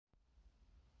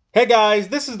Hey guys,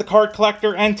 this is the Card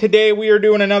Collector, and today we are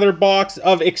doing another box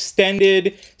of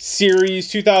Extended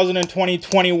Series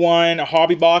 2020-21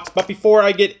 Hobby Box. But before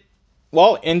I get,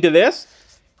 into this,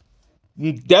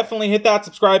 definitely hit that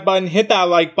subscribe button, hit that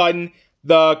like button.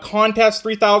 The contest,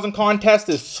 3,000 contest,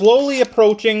 is slowly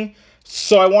approaching,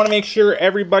 so I want to make sure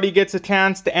everybody gets a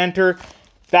chance to enter.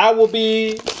 That will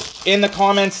be in the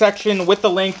comment section with the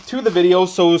link to the video,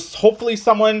 so hopefully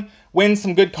someone wins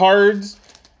some good cards.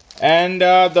 And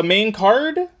the main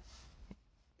card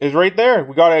is right there.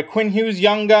 We got a Quinn Hughes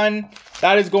Young Gun.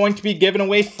 That is going to be given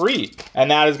away free.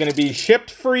 And that is going to be shipped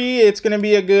free. It's going to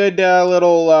be a good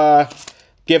little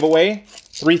giveaway.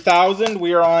 3,000.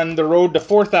 We are on the road to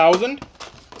 4,000.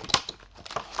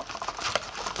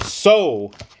 So,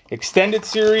 Extended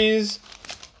Series.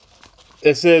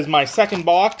 This is my second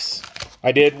box.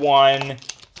 I did one,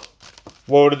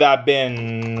 what would that have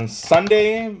been,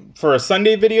 Sunday? For a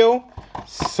Sunday video.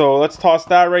 So let's toss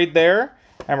that right there,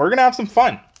 and we're gonna have some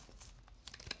fun.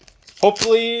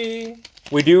 Hopefully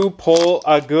we do pull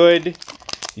a good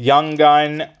Young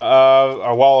Gun,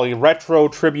 a retro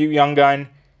tribute Young Gun.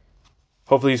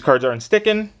 Hopefully these cards aren't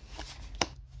sticking.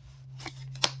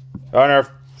 And our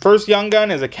first Young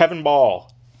Gun is a Kevin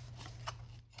Ball.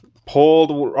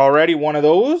 Pulled already one of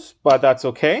those, but that's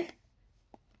okay.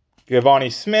 Giovanni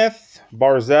Smith,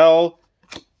 Barzell,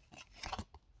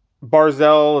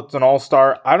 it's an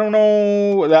all-star. I don't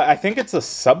know. I think it's a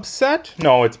subset.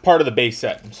 No, it's part of the base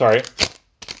set. I'm sorry.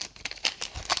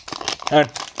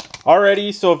 And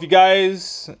already, so if you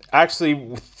guys actually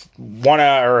want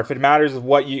to, or if it matters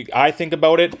what I think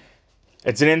about it,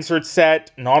 it's an insert set.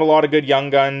 Not a lot of good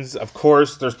Young Guns. Of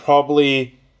course, there's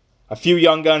probably a few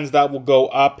Young Guns that will go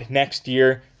up next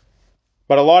year.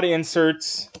 But a lot of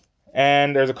inserts.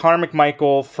 And there's a Connor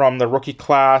McMichael from the rookie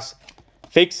class.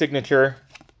 Fake signature.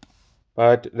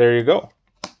 But there you go.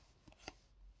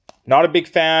 Not a big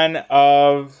fan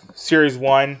of Series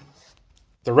 1.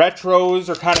 The retros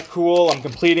are kind of cool. I'm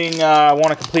completing, I want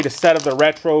to complete a set of the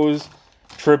retros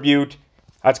tribute.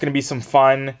 That's going to be some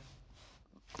fun.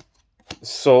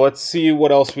 So let's see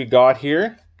what else we got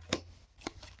here.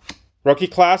 Rookie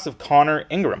class of Connor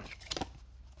Ingram.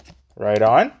 Right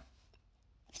on.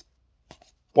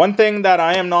 One thing that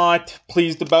I am not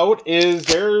pleased about is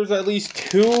there's at least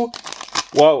two.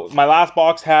 Well, my last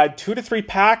box had 2 to 3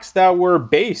 packs that were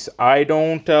base. I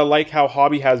don't like how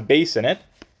Hobby has base in it.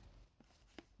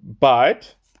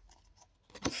 But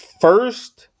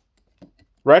first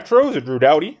retros are Drew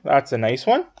Doughty. That's a nice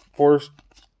one. For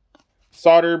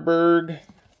Soderberg.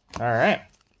 All right.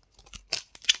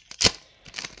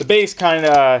 The base kind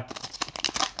of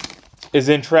is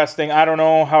interesting. I don't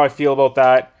know how I feel about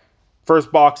that. First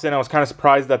box in, I was kind of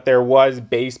surprised that there was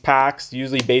base packs.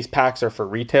 Usually base packs are for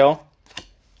retail.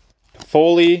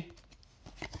 Foley.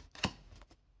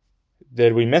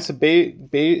 Did we miss a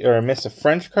miss a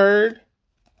French card?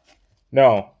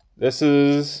 No. This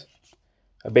is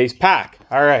a base pack.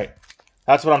 All right.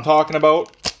 That's what I'm talking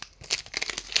about.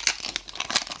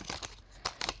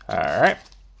 All right.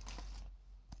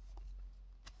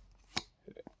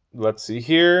 Let's see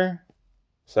here.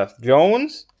 Seth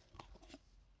Jones.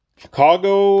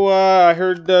 Chicago. I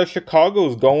heard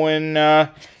Chicago's going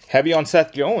heavy on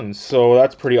Seth Jones, so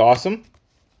that's pretty awesome.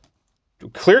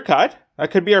 Clear cut. That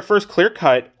could be our first clear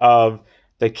cut of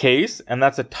the case, and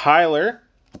that's a Tyler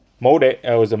Moto.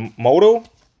 It was a Moto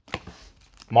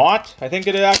Mott, I think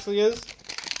it actually is.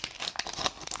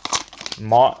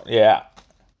 Mott, yeah.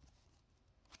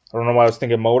 I don't know why I was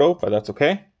thinking Moto, but that's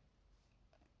okay.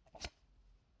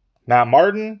 Matt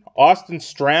Martin, Austin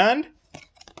Strand.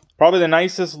 Probably the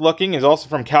nicest looking, is also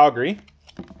from Calgary.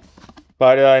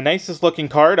 But nicest looking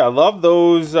card. I love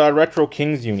those Retro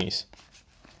Kings unis.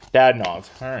 Dadnov.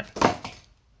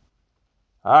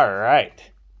 All right.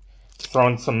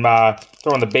 Throwing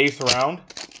the base around.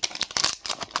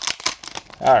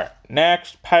 All right.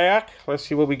 Next pack. Let's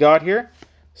see what we got here.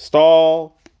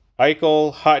 Stahl,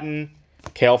 Eichel, Hutton,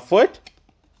 Cale Foot.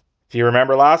 If you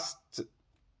remember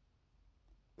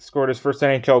scored his first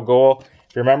NHL goal.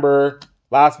 If you remember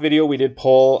last video, we did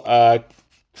pull a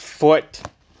Foot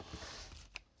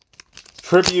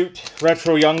tribute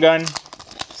retro Young Gun,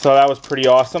 so that was pretty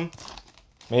awesome.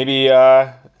 Maybe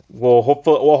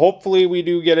hopefully we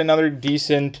do get another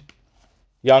decent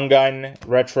Young Gun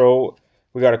retro.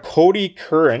 We got a Cody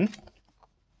Curran.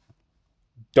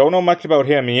 Don't know much about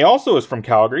him. He also is from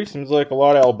Calgary. Seems like a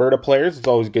lot of Alberta players. It's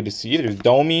always good to see. There's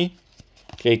Domi,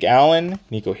 Jake Allen,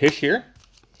 Nico Hischier.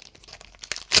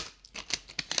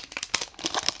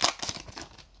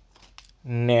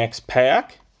 Next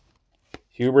pack.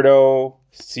 Huberdeau,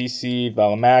 CC,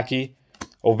 Valimaki,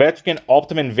 Ovechkin,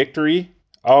 Ultimate Victory.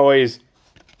 Always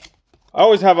I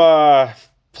always have a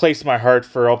place in my heart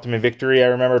for Ultimate Victory. I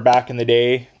remember back in the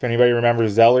day, if anybody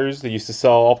remembers Zellers, they used to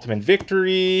sell Ultimate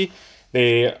Victory.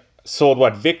 They sold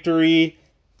what? Victory,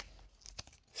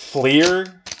 Fleer.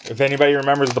 If anybody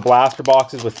remembers the blaster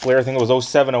boxes with Fleer, I think it was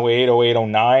 07, 08, 08,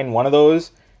 09, one of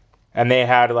those. And they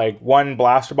had like one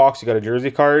blaster box, you got a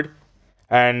jersey card.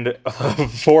 And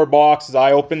 4 boxes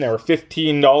I opened, they were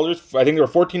 $15. I think they were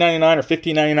 $14.99 or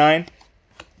 $15.99.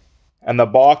 And the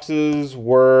boxes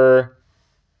were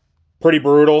pretty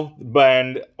brutal.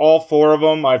 And all 4 of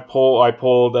them, I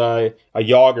pulled a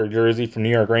Yager jersey from New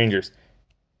York Rangers.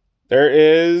 There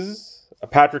is a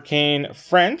Patrick Kane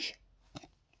French.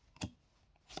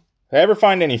 If I ever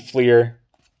find any Fleer,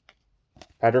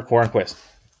 Patrick Hornquist.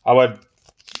 I would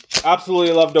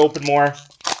absolutely love to open more.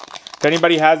 If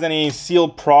anybody has any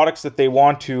sealed products that they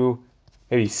want to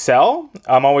maybe sell,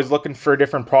 I'm always looking for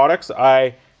different products.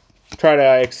 I try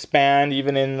to expand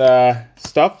even in the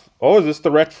stuff. Oh, is this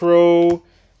the retro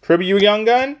Tribute Young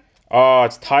Gun? Oh,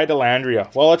 it's Ty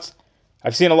Dellandrea. Well,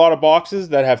 I've seen a lot of boxes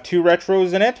that have 2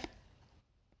 retros in it.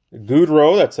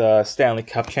 Goudreau, that's a Stanley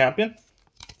Cup champion.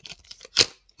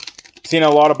 Seen a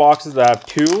lot of boxes that have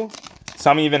 2.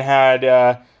 Some even had,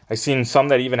 I've seen some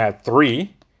that even had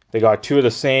 3. They got 2 of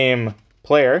the same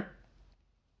player.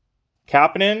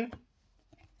 Kapanen.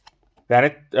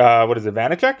 What is it,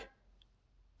 Vanacek?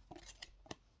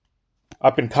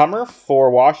 Up and comer for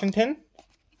Washington.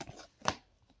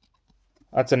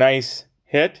 That's a nice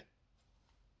hit.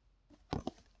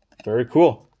 Very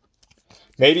cool.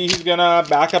 Maybe he's gonna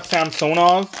back up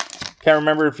Samsonov. Can't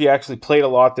remember if he actually played a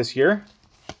lot this year.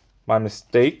 My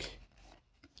mistake.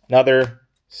 Another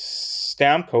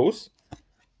Stamkos.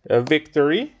 A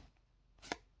Victory.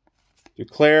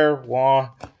 Duclair.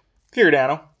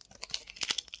 Giordano.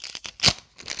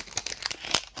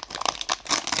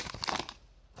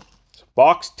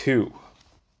 Box 2.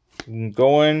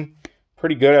 Going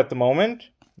pretty good at the moment.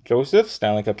 Joseph,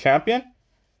 Stanley Cup champion.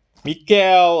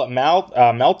 Mikhail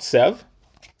Maltsev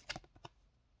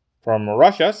from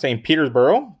Russia, St.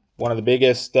 Petersburg, one of the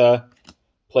biggest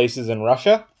places in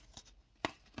Russia.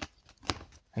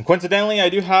 And coincidentally, I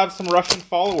do have some Russian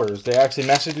followers. They actually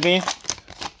messaged me.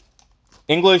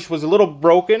 English was a little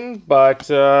broken, but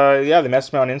yeah, they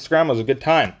messaged me on Instagram. It was a good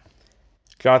time.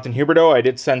 Jonathan Huberdeau, I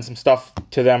did send some stuff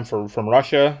to them from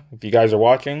Russia. If you guys are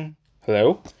watching,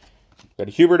 hello. Got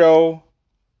Huberdeau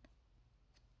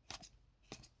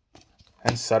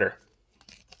and Sutter.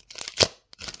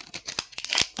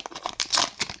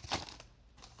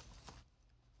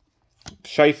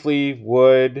 Scheifele,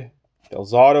 Wood,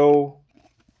 Delzato,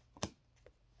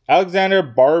 Alexander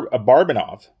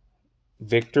Barbanov,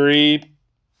 Victory,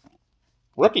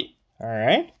 rookie. All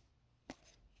right.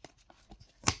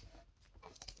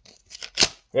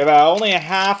 We have only a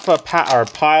half a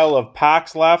pile of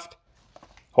packs left.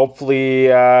 Hopefully,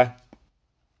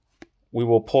 we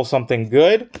will pull something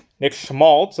good. Nick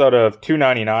Schmaltz out of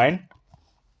 $2.99.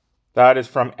 That is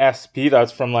from SP.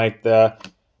 That's from like the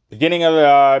beginning of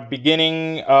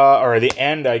the or the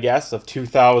end, I guess, of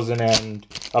 2000 and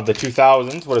of the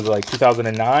 2000s. What is it, like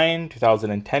 2009,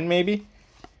 2010 maybe?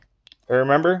 I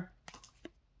remember.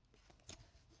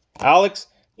 Alex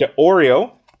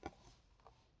DeOrio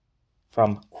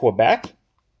from Quebec.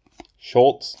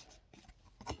 Schultz.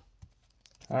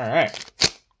 All right.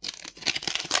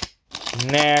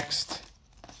 Next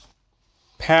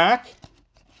pack.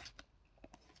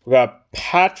 We got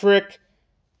Patrick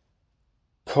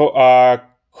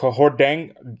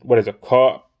Kohordang. What is it?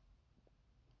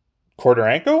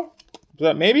 Cordoranko? Is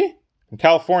that maybe? From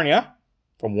California.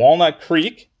 From Walnut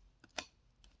Creek.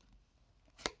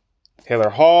 Taylor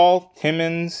Hall.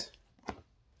 Timmins.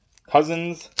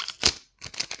 Cousins.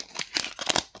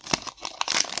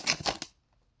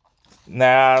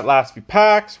 Last few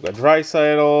packs. We got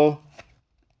Draisaitl.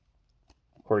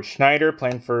 Corey Schneider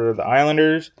playing for the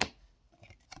Islanders.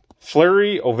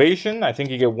 Fleury, Ovation. I think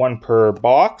you get 1 per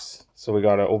box. So we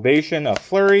got an Ovation, a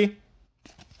Fleury.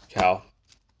 Cal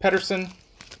Pedersen.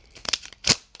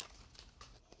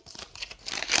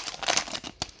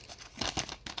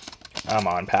 Come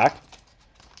on, pack.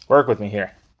 Work with me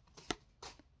here.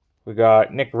 We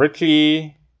got Nick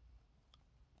Ritchie.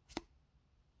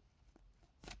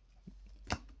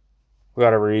 We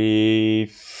got a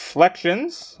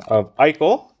Reflections of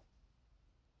Eichel.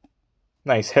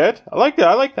 Nice hit. I like that.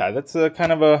 I like that. That's a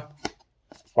kind of a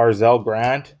Barzell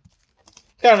Grant.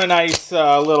 Kind of a nice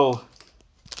little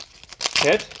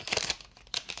hit.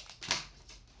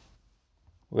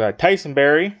 We got Tyson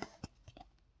Barrie.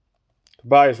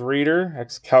 Tobias Reeder,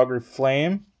 ex-Calgary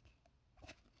Flame.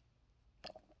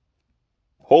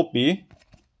 Holtby.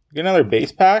 Get another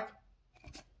base pack.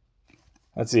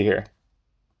 Let's see here.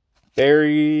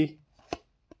 Barry,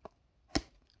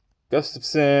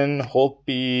 Gustafson,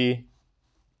 Holtby,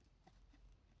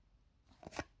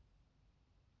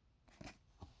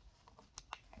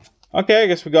 okay, I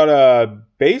guess we got a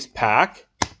base pack.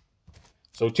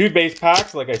 So 2 base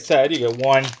packs, like I said, you get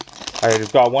one. I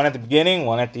just got one at the beginning,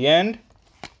 one at the end.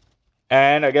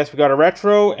 And I guess we got a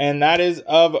retro, and that is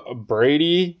of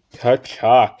Brady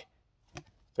Tkachuk.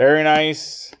 Very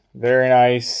nice, very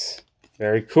nice,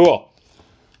 very cool.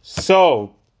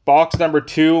 So, box number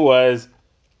 2 was,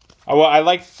 well, I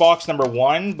liked box number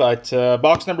 1, but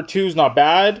box number 2 is not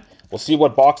bad. We'll see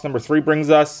what box number 3 brings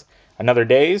us another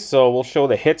day. So we'll show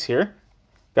the hits here.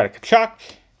 Got a Tkachuk,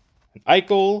 an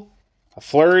Eichel, a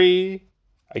Fleury,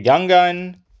 a Young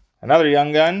Gun, another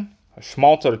Young Gun, a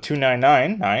Schmaltz out of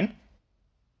 299,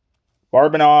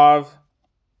 Barbunov,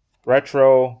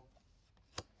 retro,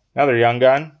 another Young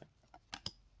Gun,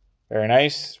 very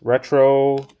nice,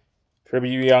 retro,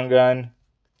 tribute Young Gun,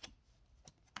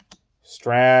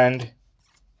 Strand,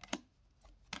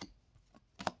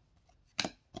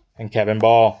 and Kevin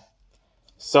Ball.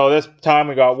 So this time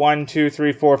we got 1, 2,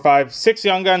 3, 4, 5, 6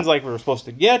 Young Guns like we were supposed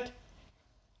to get.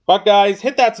 But guys,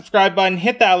 hit that subscribe button,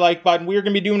 hit that like button. We're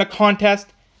going to be doing a contest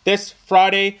this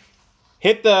Friday.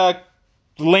 Hit the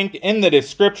link in the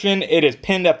description. It is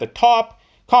pinned at the top.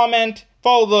 Comment,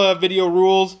 follow the video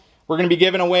rules. We're going to be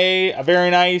giving away a very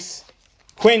nice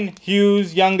Quinn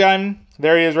Hughes Young Gun.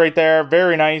 There he is right there.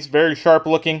 Very nice, very sharp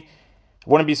looking.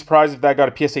 Wouldn't be surprised if that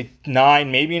got a PSA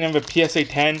 9, maybe even a PSA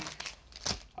 10.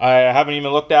 I haven't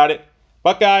even looked at it.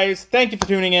 But guys, thank you for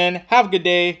tuning in. Have a good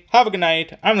day. Have a good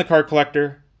night. I'm the Card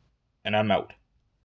Collector, and I'm out.